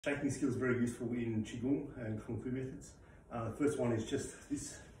Shaking skill is very useful in Qigong and Kung Fu methods. The first one is just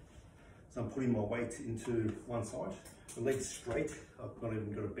this. So I'm putting my weight into one side. The legs straight. I've not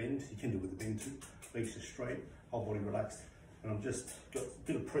even got a bend. You can do it with a bend too. Legs just straight, whole body relaxed. And I'm just got a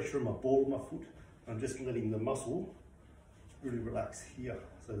bit of pressure on my ball of my foot. I'm just letting the muscle really relax here.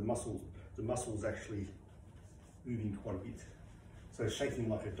 So the muscle's actually moving quite a bit. So shaking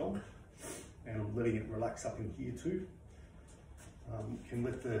like a dog. And I'm letting it relax up in here too. Can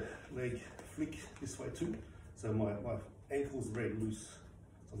let the leg flick this way too. So my ankle's very loose.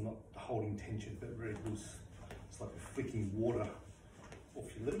 So I'm not holding tension, but very loose. It's like flicking water off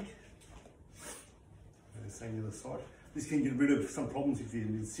your leg. And the same the other side. This can get rid of some problems if you've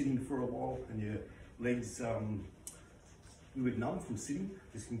been sitting for a while and your legs a little bit numb from sitting.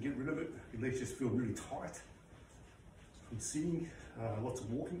 This can get rid of it. Your legs just feel really tight from sitting. Lots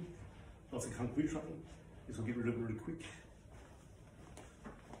of walking, lots of Kung Fu training. This will get rid of it really quick.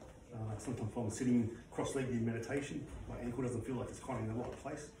 Sometimes when I'm sitting cross-legged in meditation, my ankle doesn't feel like it's kind of in the right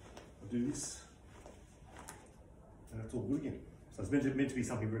place. I do this, and it's all good again. So it's meant to be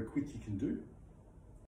something very quick you can do.